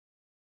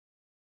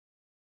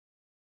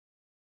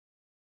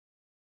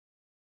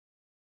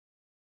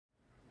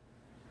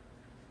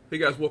Hey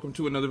guys, welcome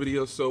to another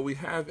video. So we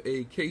have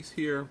a case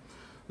here.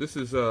 This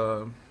is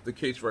the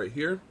case right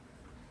here.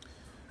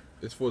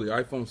 It's for the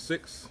iPhone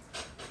 6.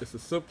 It's a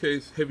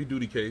SUPCASE heavy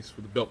duty case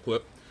with a belt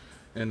clip.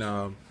 And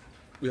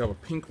we have a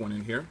pink one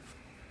in here.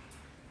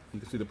 You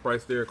can see the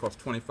price there. It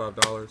costs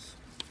 $25.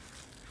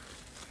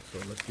 So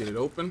let's get it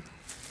open.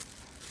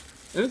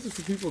 And this is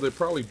for people that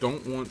probably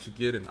don't want to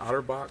get an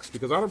outer box,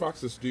 because outer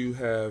boxes do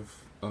have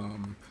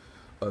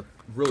a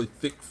really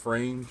thick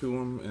frame to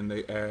them, and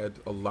they add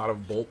a lot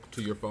of bulk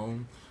to your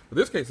phone. But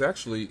this case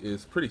actually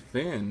is pretty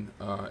thin,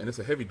 and it's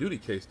a heavy duty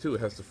case too.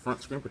 It has the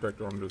front screen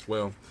protector on it as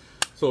well.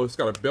 So it's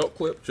got a belt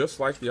clip just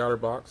like the outer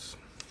box,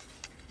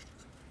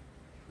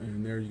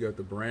 and there you got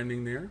the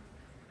branding there.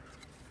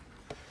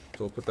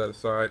 So we'll put that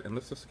aside, and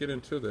let's just get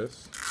into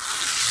this.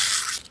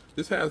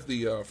 This has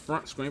the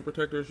front screen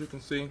protector, as you can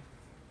see.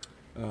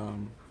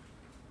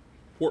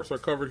 Ports are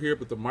covered here,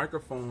 but the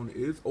microphone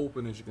is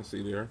open, as you can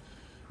see there,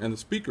 and the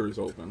speaker is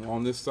open.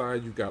 On this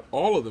side, you've got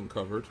all of them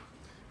covered.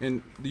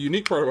 And the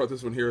unique part about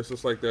this one here is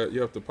just like that, you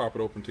have to pop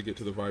it open to get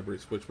to the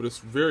vibrate switch, but it's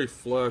very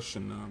flush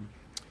and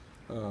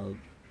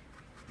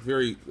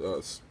very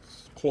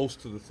close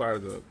to the side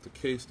of the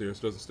case there, so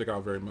it doesn't stick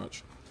out very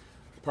much.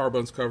 The power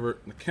button's covered,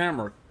 and the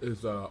camera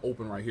is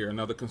open right here.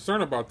 Now the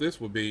concern about this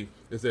would be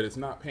is that it's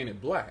not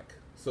painted black.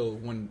 So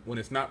when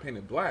it's not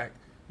painted black,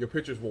 your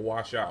pictures will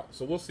wash out.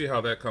 So we'll see how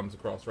that comes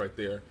across right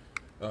there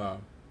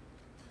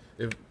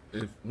if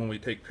when we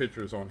take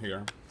pictures on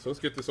here. So let's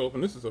get this open.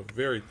 This is a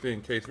very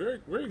thin case,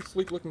 very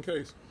sleek looking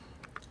case.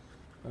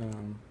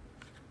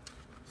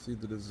 See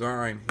the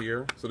design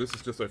here. So this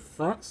is just a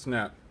front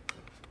snap.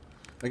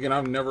 Again,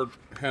 I've never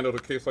handled a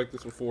case like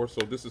this before, so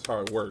this is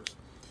how it works.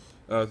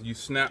 You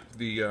snap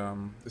the,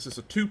 this is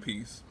a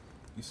two-piece.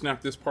 You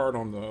snap this part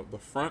on the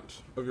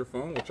front of your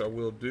phone, which I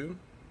will do.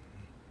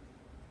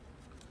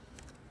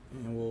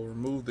 And we'll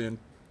remove the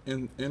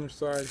inner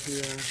side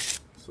here,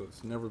 so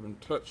it's never been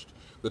touched.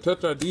 The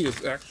Touch ID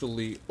is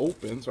actually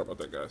open. Sorry about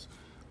that, guys.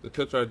 The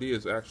Touch ID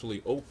is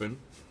actually open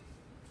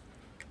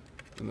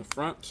in the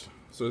front,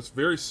 so it's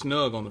very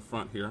snug on the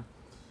front here.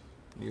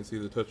 You can see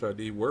the Touch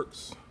ID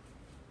works.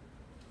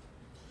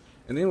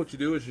 And then what you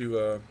do is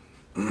you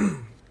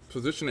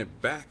position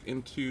it back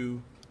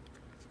into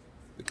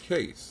the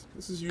case.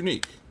 This is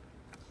unique.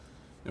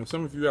 And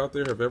some of you out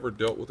there have ever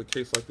dealt with a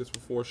case like this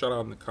before, shout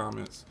out in the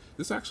comments.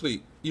 This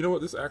actually, you know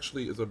what, this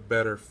actually is a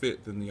better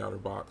fit than the outer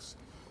box.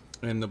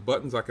 And the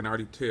buttons, I can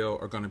already tell,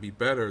 are going to be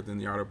better than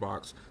the outer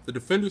box. The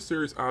Defender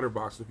series outer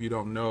box, if you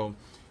don't know,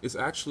 is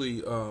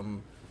actually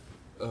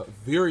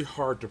very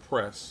hard to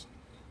press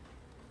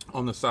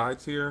on the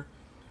sides here.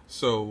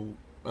 So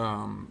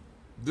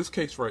this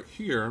case right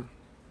here,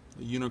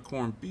 the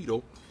Unicorn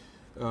Beetle,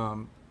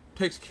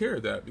 takes care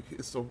of that because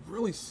it's a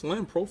really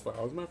slim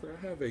profile. As a matter of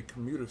fact, I have a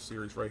commuter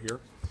series right here.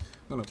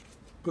 I'm going to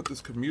put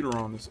this commuter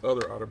on this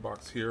other outer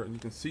box here, and you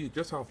can see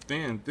just how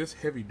thin this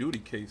heavy duty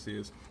case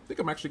is. I think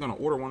I'm actually going to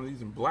order one of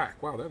these in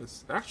black. Wow, that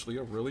is actually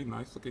a really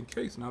nice looking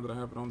case now that I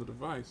have it on the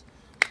device.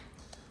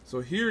 So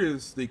here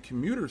is the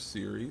commuter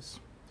series.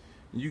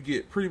 You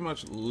get pretty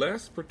much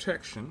less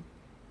protection,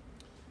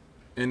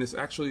 and it's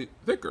actually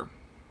thicker.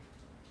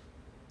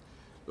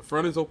 The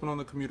front is open on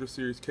the commuter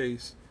series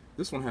case.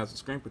 This one has a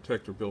screen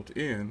protector built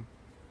in.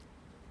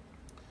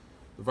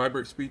 The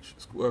vibrate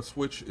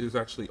switch is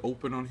actually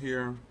open on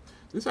here.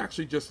 This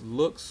actually just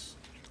looks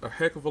a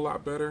heck of a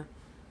lot better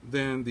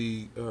than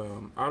the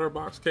outer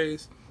box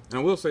case. And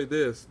I will say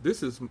this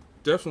is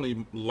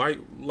definitely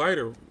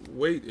lighter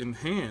weight in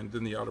hand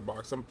than the outer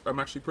box. I'm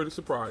actually pretty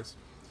surprised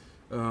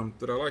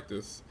that I like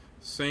this.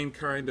 Same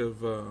kind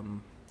of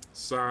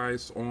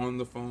size on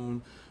the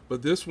phone,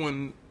 but this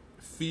one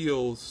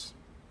feels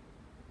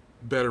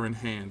better in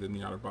hand than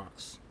the outer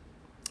box.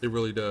 It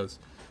really does.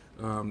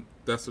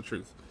 That's the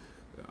truth.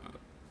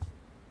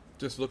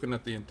 Just looking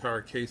at the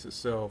entire case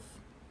itself,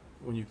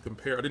 when you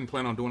compare, I didn't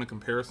plan on doing a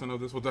comparison of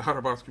this with the outer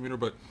box commuter,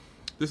 but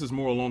this is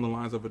more along the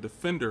lines of a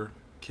Defender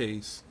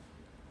case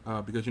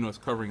because, you know, it's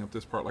covering up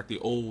this part like the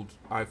old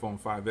iPhone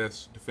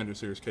 5S Defender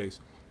series case.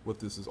 With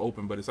this is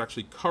open, but it's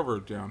actually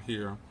covered down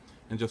here,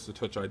 and just the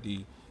Touch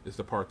ID is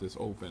the part that's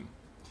open.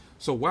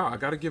 So wow, I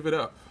got to give it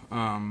up.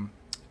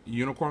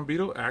 Unicorn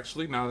Beetle,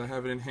 actually, now that I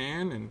have it in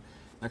hand, and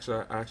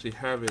actually I actually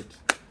have it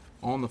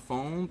on the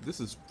phone, this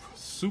is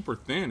super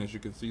thin, as you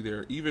can see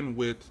there. Even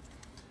with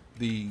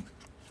the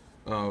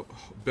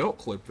belt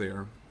clip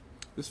there,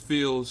 this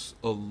feels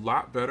a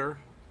lot better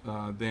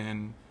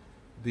than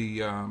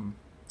the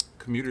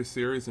commuter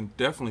series, and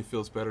definitely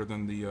feels better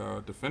than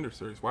the Defender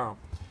series. Wow.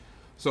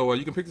 So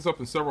you can pick this up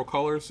in several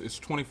colors. It's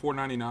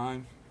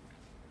 $24.99.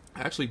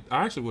 I actually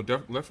would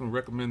definitely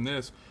recommend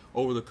this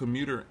over the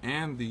commuter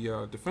and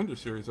the Defender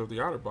series of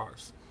the outer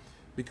box,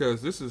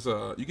 because this is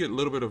you get a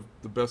little bit of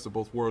the best of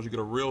both worlds. You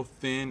get a real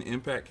thin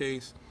impact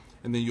case,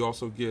 and then you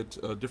also get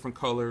different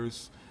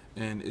colors,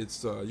 and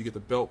it's you get the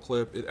belt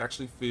clip. It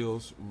actually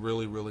feels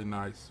really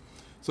nice.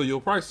 So you'll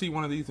probably see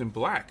one of these in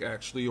black,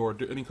 actually, or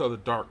any other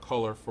dark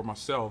color for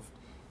myself,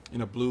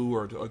 in a blue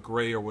or a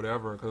gray or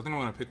whatever, because I think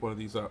I'm going to pick one of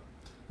these up.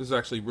 This is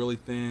actually really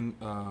thin.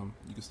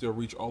 You can still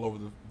reach all over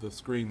the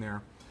screen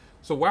there.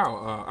 So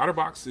wow,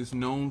 OtterBox is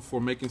known for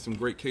making some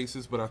great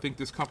cases, but I think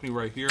this company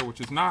right here,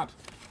 which is not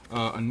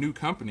a new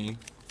company,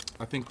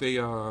 I think they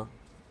kind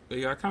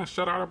of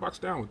shut OtterBox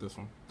down with this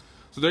one.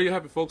 So there you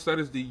have it, folks. That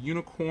is the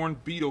Unicorn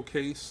Beetle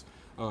case,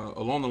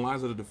 along the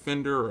lines of the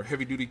Defender or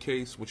heavy duty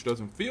case, which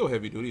doesn't feel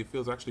heavy duty. It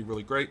feels actually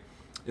really great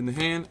in the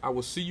hand. I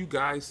will see you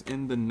guys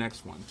in the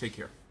next one. Take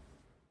care.